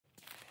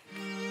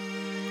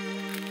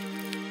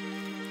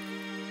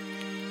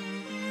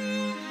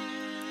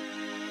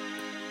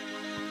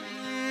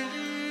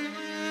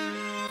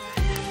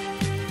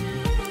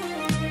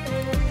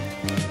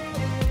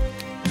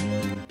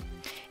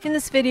In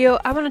this video,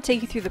 I want to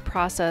take you through the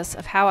process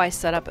of how I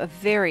set up a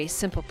very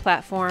simple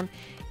platform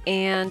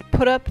and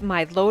put up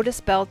my Lotus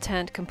Belle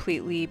tent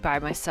completely by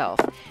myself.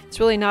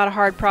 It's really not a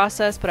hard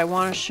process, but I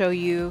want to show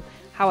you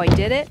how I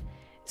did it.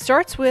 It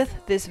starts with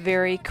this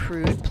very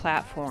crude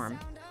platform.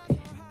 I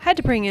had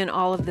to bring in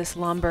all of this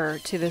lumber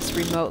to this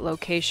remote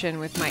location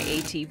with my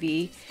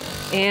ATV,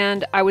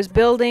 and I was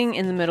building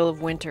in the middle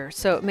of winter,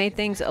 so it made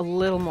things a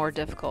little more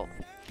difficult.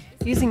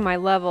 Using my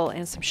level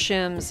and some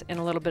shims and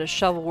a little bit of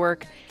shovel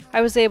work,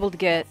 I was able to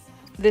get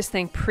this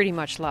thing pretty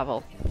much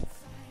level.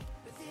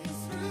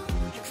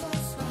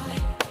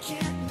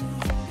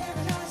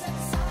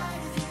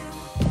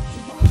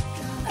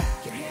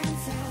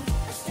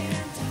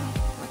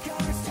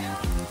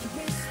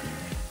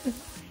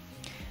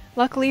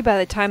 Luckily, by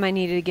the time I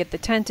needed to get the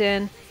tent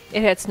in,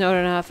 it had snowed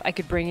enough I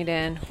could bring it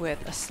in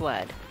with a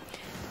sled.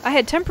 I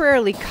had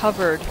temporarily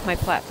covered my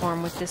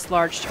platform with this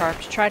large tarp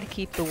to try to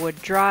keep the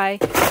wood dry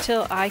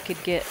until I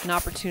could get an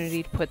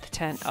opportunity to put the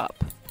tent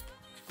up.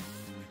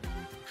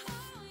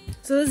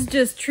 So this is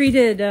just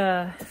treated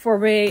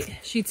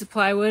 4x8 sheets of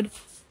plywood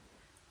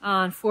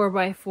on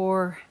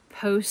 4x4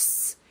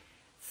 posts,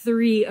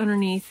 3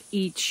 underneath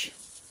each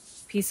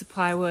piece of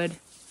plywood.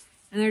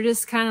 And they're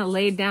just kind of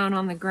laid down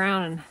on the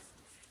ground and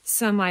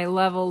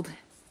semi-leveled.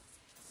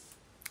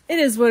 It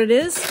is what it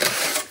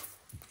is.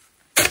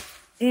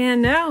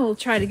 And now we'll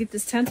try to get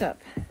this tent up.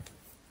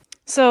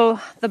 So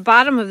the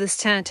bottom of this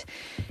tent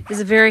is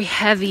a very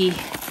heavy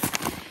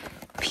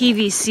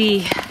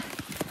PVC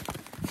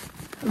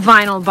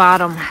vinyl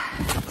bottom.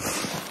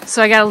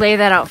 So I gotta lay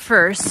that out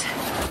first.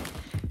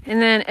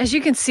 And then as you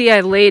can see,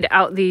 I laid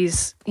out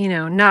these,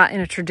 not in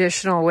a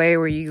traditional way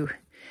where you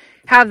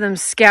have them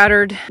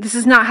scattered. This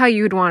is not how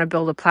you would want to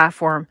build a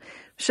platform.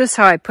 It's just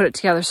how I put it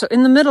together. So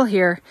in the middle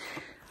here,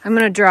 I'm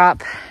gonna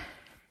drop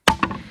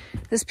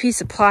this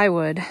piece of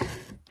plywood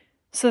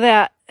so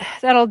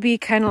that'll be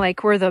kind of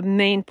like where the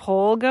main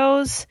pole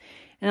goes,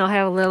 and I'll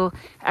have a little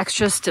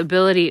extra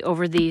stability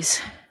over these,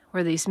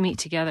 where these meet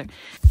together.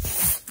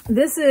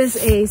 This is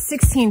a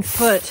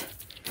 16-foot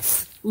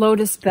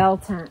Lotus Belle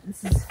tent.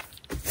 This is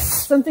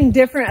something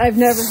different I've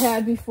never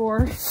had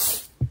before.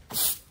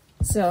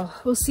 So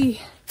we'll see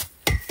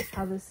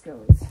how this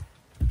goes.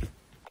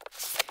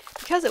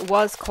 Because it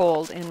was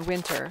cold in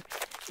winter,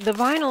 the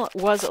vinyl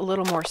was a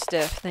little more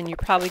stiff than you're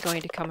probably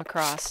going to come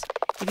across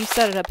if you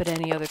set it up at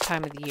any other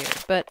time of the year,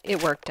 but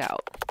it worked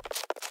out.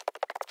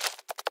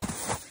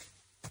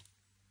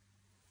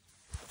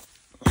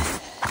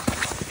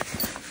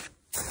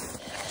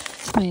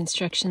 Here's my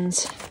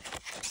instructions.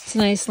 It's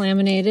nice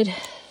laminated.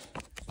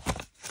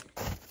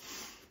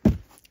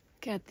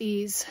 Got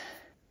these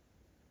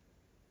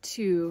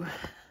two,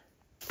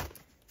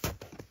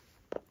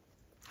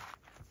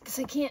 because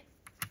I can't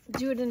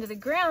do it into the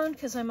ground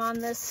because I'm on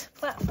this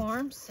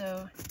platform,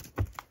 so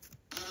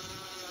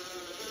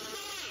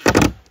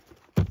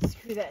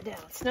screw that down.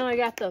 So now I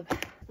got the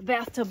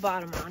bathtub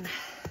bottom on.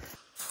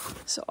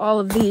 So all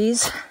of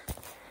these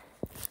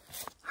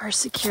are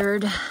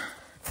secured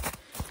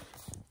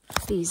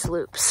with these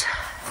loops.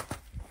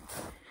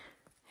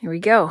 Here we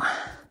go.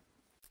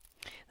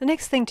 The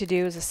next thing to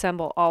do is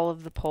assemble all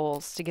of the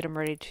poles to get them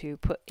ready to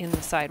put in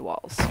the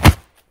sidewalls.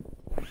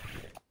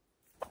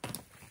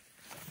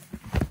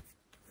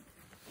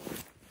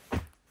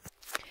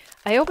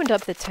 I opened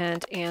up the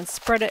tent and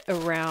spread it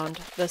around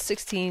the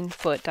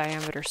 16-foot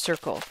diameter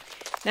circle.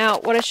 Now,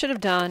 what I should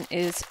have done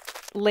is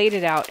laid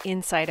it out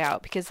inside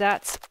out, because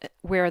that's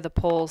where the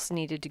poles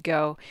needed to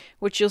go,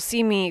 which you'll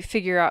see me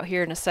figure out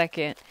here in a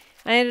second.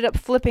 I ended up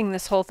flipping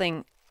this whole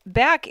thing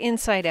back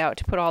inside out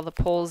to put all the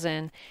poles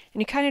in,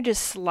 and you kind of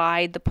just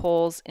slide the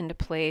poles into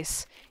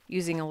place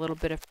using a little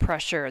bit of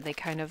pressure. They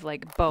kind of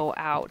like bow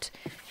out.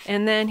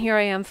 And then here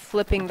I am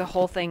flipping the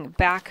whole thing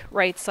back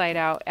right side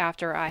out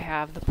after I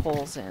have the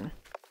poles in.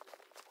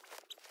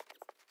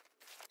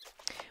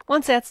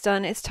 Once that's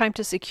done, it's time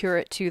to secure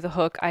it to the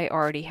hook I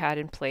already had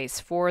in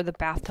place for the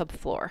bathtub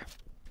floor.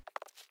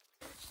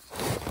 I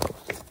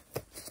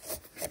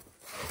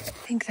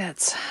think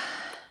that's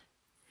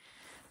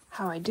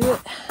how I do it.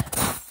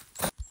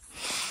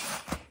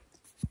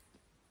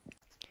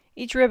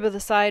 Each rib of the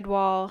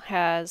sidewall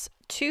has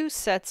 2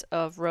 sets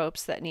of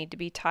ropes that need to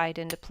be tied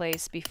into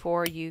place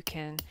before you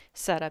can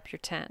set up your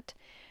tent.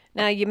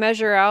 Now you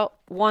measure out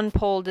 1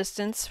 pole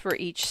distance for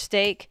each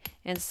stake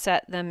and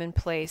set them in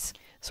place.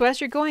 So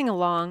as you're going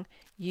along,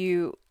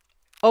 you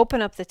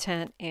open up the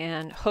tent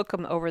and hook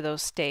them over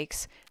those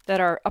stakes that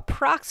are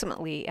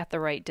approximately at the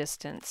right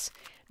distance.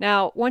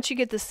 Now, once you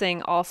get this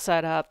thing all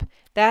set up,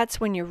 that's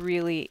when you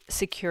really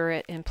secure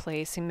it in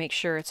place and make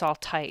sure it's all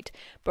tight.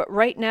 But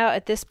right now,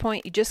 at this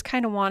point, you just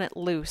kind of want it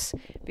loose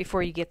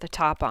before you get the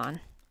top on.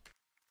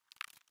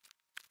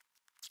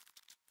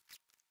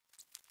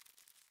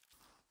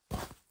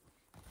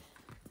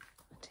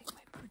 Take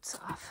my boots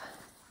off.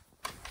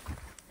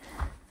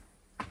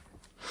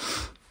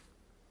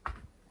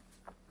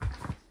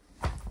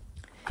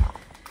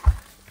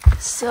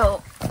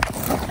 So,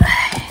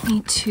 I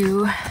need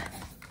to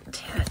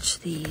attach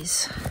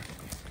these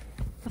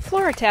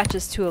floor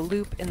attaches to a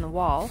loop in the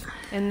wall,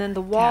 and then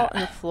the wall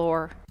and the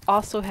floor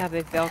also have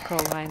a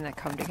Velcro line that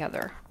come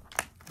together.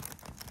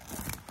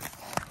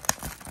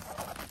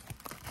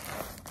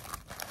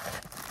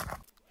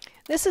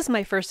 This is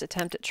my first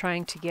attempt at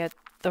trying to get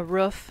the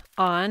roof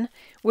on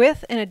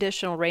with an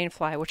additional rain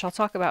fly, which I'll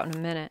talk about in a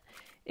minute.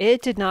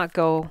 It did not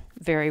go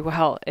very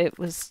well. It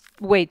was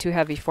way too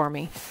heavy for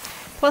me.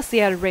 Plus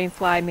the added rain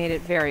fly made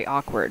it very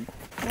awkward.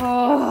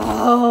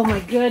 Oh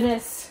my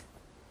goodness.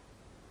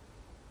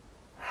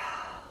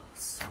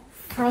 So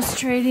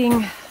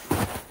frustrating.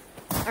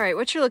 All right,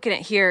 what you're looking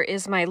at here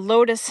is my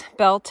Lotus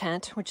Belle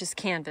tent, which is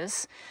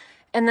canvas.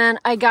 And then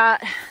I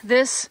got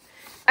this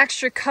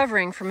extra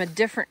covering from a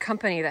different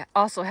company that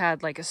also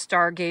had like a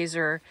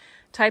stargazer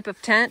type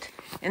of tent.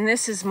 And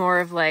this is more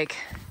of like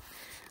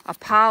a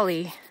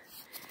poly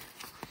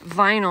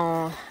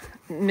vinyl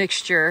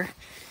mixture.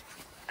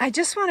 I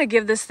just want to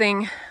give this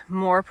thing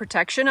more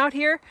protection out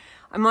here.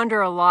 I'm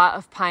under a lot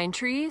of pine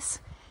trees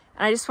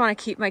and I just want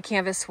to keep my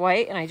canvas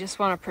white, and I just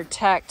want to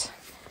protect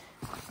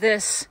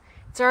this.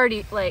 It's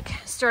already like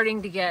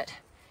starting to get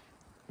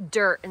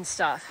dirt and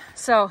stuff.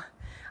 So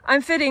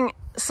I'm fitting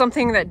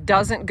something that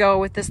doesn't go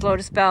with this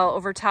Lotus Belle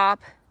over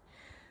top.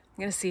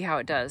 I'm gonna see how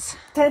it does.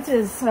 Tent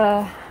is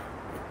a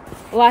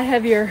lot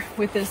heavier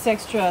with this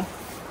extra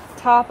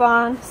top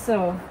on,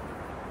 so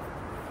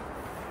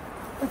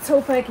let's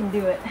hope I can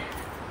do it.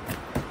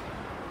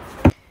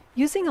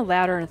 Using a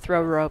ladder and a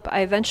throw rope,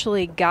 I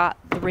eventually got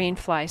the rain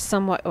fly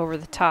somewhat over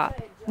the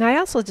top. Now I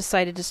also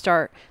decided to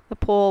start the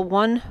pole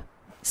one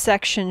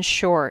section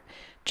short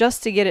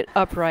just to get it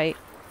upright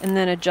and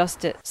then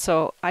adjust it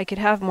so I could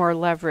have more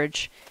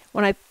leverage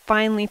when I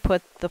finally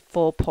put the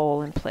full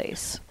pole in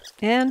place.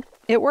 And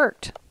it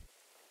worked.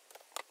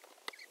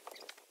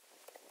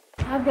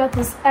 I've got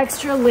this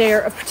extra layer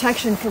of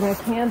protection for my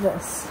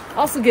canvas.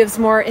 Also gives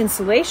more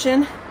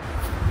insulation.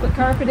 Put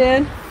carpet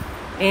in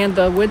and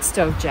the wood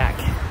stove jack.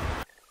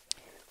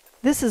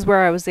 This is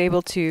where I was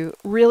able to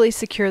really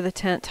secure the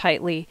tent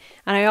tightly,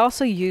 and I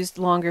also used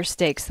longer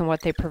stakes than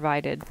what they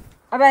provided.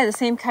 I buy the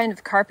same kind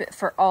of carpet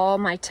for all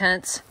my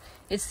tents.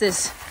 It's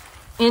this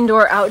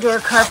indoor-outdoor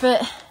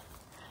carpet.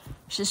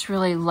 It's just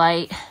really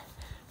light.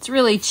 It's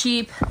really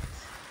cheap,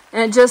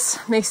 and it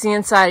just makes the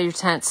inside of your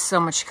tent so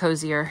much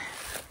cozier.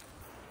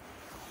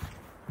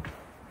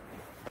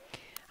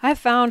 I've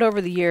found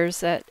over the years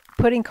that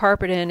putting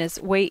carpet in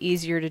is way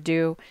easier to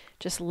do,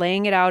 just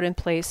laying it out in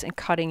place and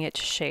cutting it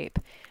to shape.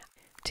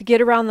 To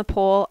get around the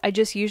pole, I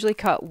just usually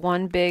cut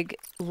one big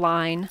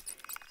line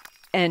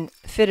and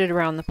fit it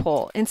around the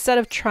pole, instead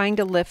of trying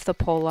to lift the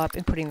pole up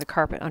and putting the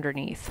carpet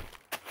underneath.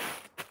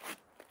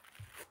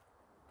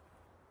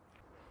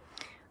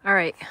 All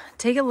right,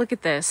 take a look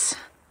at this.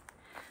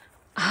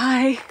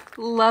 I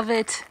love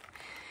it.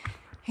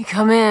 You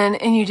come in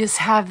and you just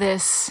have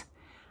this,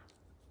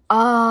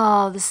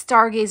 oh, the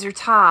stargazer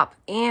top,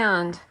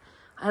 and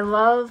I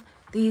love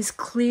these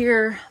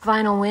clear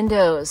vinyl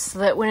windows so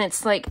that when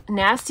it's like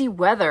nasty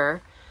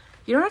weather,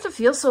 you don't have to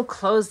feel so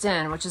closed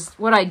in, which is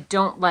what I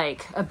don't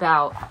like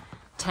about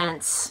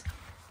tents.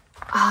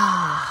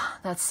 Ah,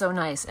 that's so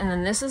nice. And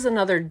then this is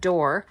another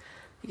door.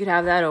 You could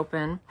have that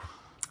open,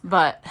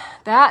 but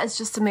that is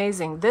just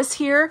amazing. This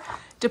here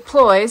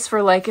deploys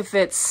for like if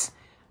it's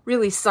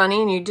really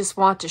sunny and you just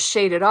want to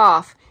shade it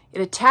off. It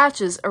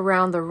attaches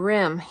around the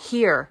rim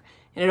here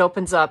and it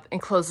opens up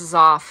and closes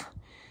off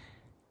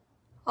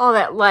all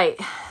that light.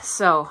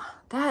 So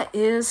that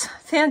is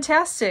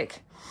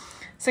fantastic.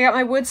 So I got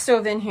my wood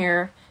stove in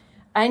here.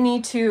 I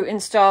need to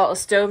install a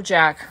stove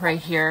jack right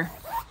here.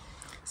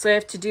 So I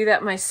have to do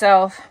that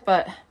myself,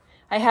 but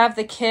I have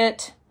the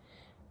kit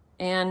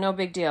and no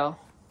big deal.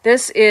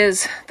 This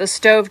is the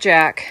stove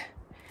jack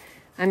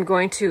I'm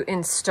going to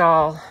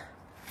install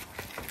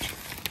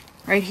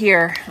right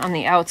here on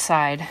the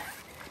outside.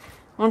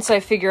 Once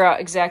I figure out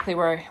exactly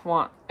where I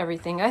want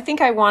everything. I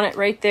think I want it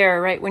right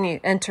there, right when you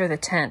enter the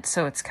tent.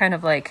 So it's kind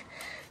of like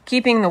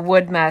keeping the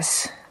wood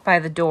mess by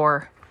the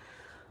door.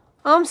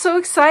 I'm so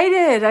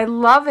excited. I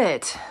love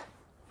it.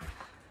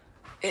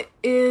 It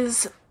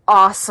is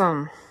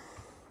awesome.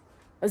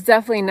 It was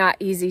definitely not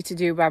easy to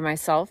do by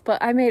myself,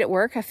 but I made it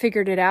work. I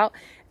figured it out.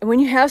 And when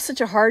you have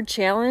such a hard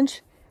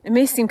challenge, it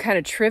may seem kind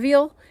of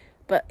trivial,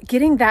 but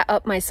getting that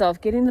up myself,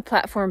 getting the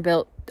platform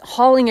built,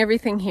 hauling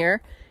everything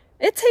here,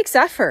 it takes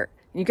effort.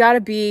 You got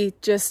to be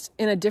just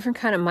in a different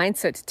kind of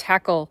mindset to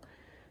tackle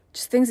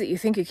just things that you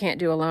think you can't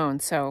do alone.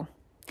 So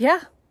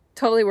yeah,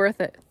 totally worth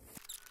it.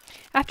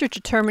 After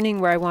determining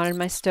where I wanted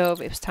my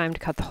stove, it was time to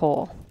cut the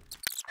hole.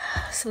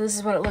 So this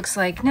is what it looks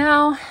like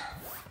now.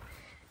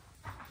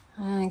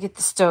 And get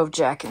the stove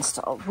jack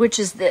installed, which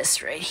is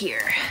this right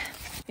here.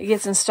 It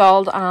gets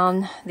installed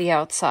on the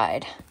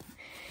outside.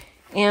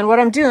 And what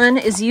I'm doing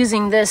is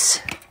using this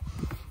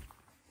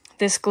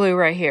glue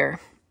right here.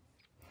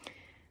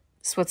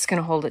 It's what's going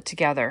to hold it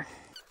together.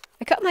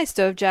 I cut my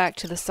stove jack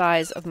to the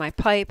size of my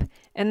pipe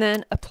and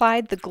then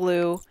applied the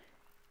glue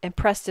and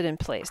pressed it in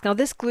place. Now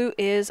this glue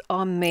is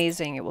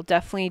amazing. It will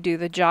definitely do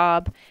the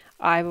job.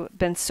 I've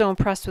been so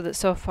impressed with it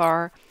so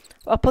far.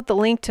 I'll put the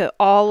link to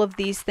all of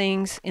these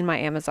things in my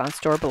Amazon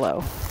store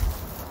below.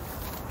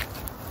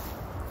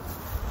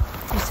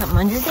 There's something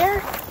under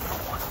there?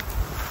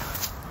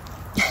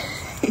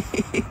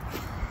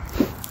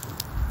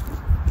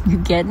 You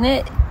getting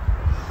it?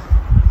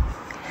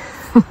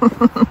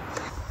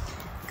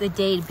 Good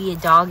day to be a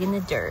dog in the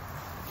dirt.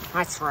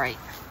 That's right.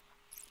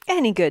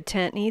 Any good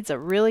tent needs a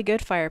really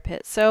good fire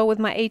pit, so with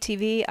my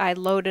ATV, I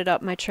loaded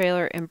up my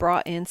trailer and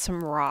brought in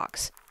some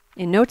rocks.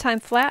 In no time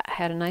flat, I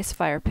had a nice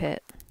fire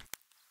pit.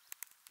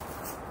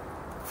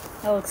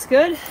 That looks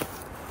good.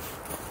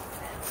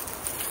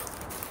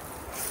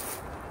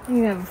 You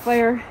can have a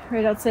fire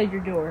right outside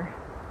your door.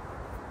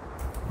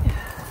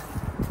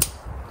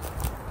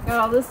 Got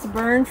all this to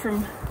burn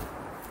from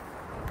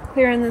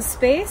clearing this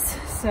space,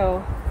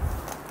 so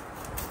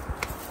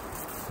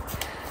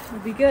it'll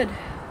be good.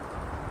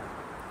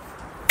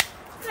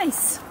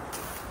 Nice.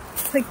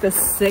 It's like the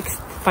 6th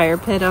fire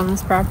pit on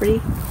this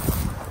property.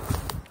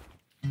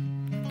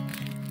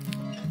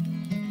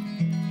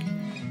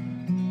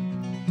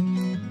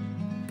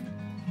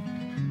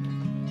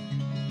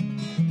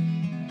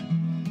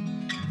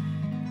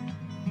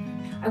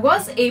 I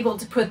was able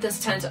to put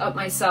this tent up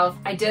myself.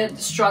 I did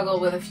struggle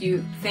with a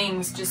few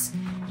things, just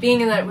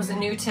being that it was a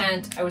new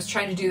tent. I was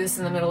trying to do this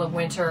in the middle of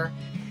winter.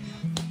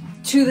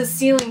 To the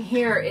ceiling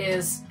here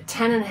is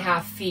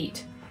 10.5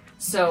 feet.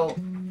 So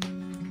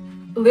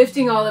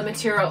lifting all the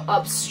material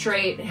up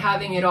straight,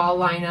 having it all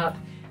line up,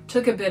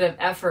 took a bit of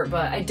effort,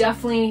 but I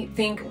definitely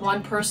think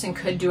one person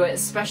could do it,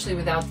 especially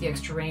without the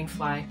extra rain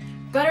fly.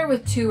 Better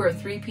with 2 or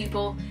 3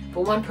 people,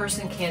 but one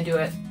person can do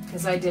it,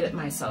 because I did it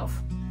myself.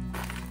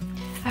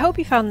 I hope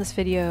you found this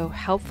video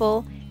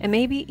helpful and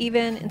maybe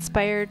even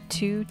inspired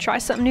to try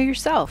something new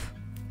yourself.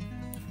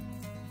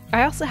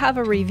 I also have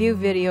a review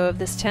video of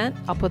this tent.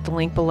 I'll put the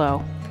link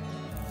below.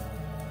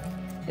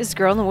 This is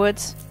Girl in the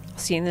Woods. I'll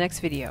see you in the next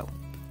video.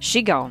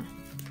 She gone.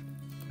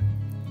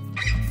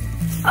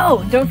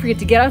 Oh, don't forget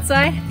to get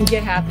outside and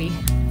get happy.